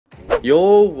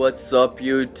Yo, what's up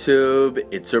YouTube?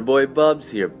 It's your boy Bubs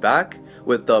here, back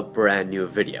with a brand new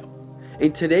video.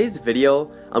 In today's video,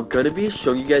 I'm gonna be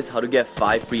showing you guys how to get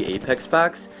 5 free Apex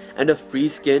packs and a free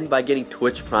skin by getting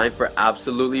Twitch Prime for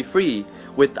absolutely free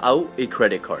without a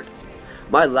credit card.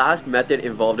 My last method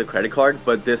involved a credit card,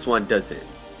 but this one doesn't.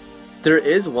 There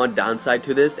is one downside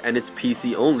to this, and it's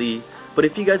PC only, but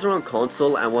if you guys are on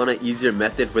console and want an easier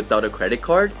method without a credit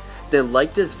card, then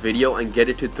like this video and get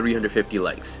it to 350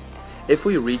 likes. If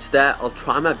we reach that, I'll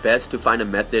try my best to find a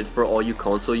method for all you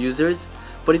console users,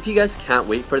 but if you guys can't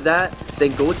wait for that,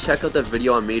 then go check out the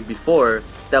video I made before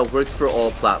that works for all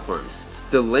platforms.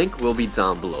 The link will be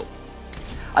down below.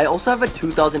 I also have a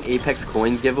 2000 Apex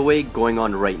coins giveaway going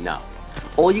on right now.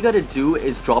 All you gotta do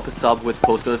is drop a sub with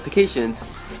post notifications,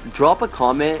 drop a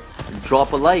comment,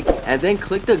 drop a like, and then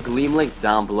click the Gleam link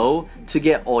down below to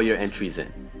get all your entries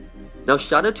in. Now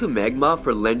shout out to Magma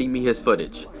for lending me his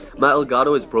footage. My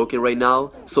Elgato is broken right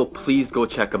now, so please go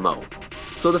check him out.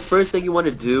 So the first thing you want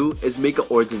to do is make an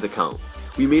Origins account.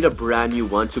 We made a brand new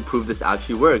one to prove this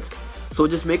actually works, so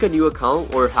just make a new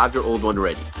account or have your old one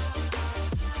ready.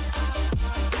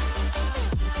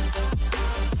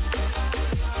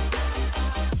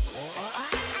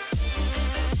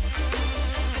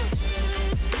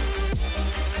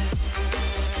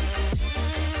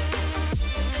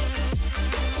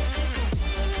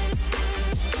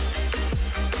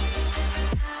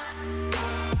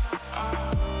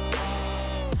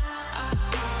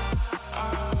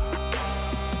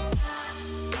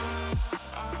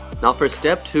 Now for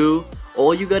step 2,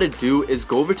 all you gotta do is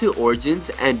go over to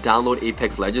Origins and download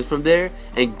Apex Legends from there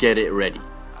and get it ready.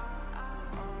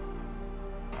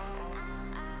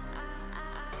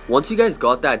 Once you guys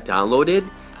got that downloaded,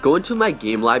 go into my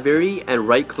game library and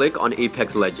right click on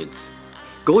Apex Legends.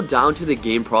 Go down to the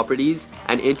game properties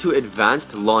and into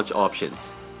advanced launch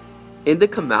options. In the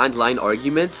command line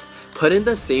arguments, put in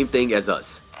the same thing as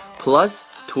us, plus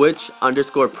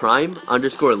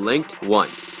Twitch_Prime_linked1.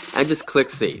 and just click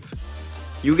save.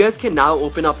 You guys can now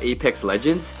open up Apex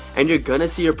Legends and you're gonna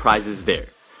see your prizes there.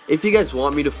 If you guys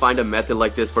want me to find a method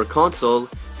like this for console,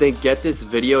 then get this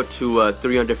video to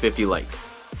 350 likes.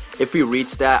 If we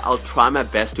reach that, I'll try my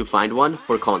best to find one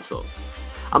for console.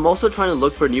 I'm also trying to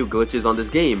look for new glitches on this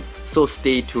game, so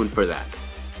stay tuned for that.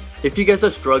 If you guys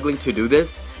are struggling to do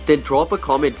this, then drop a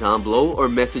comment down below or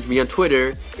message me on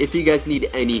Twitter if you guys need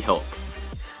any help.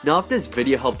 Now if this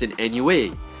video helped in any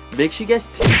way, make sure you guys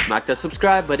smack that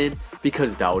subscribe button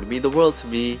because that would mean the world to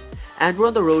me. And we're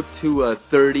on the road to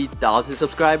 30,000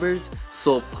 subscribers,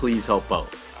 so please help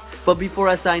out. But before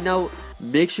I sign out,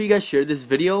 make sure you guys share this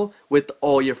video with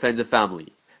all your friends and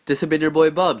family. This has been your boy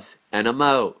Bubs, and I'm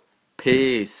out.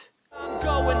 Peace. I'm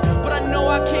going, but I know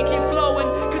I can't keep flowing,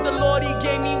 cause the Lord he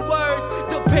gave me words,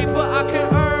 the paper I can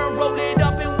earn, roll it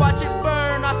up and watch it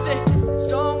burn. I said,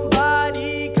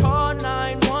 somebody call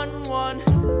 911.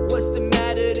 What's the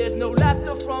matter? There's no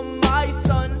laughter from my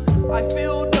son. I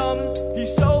feel dumb,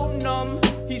 he's so numb,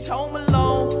 he's home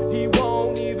alone, he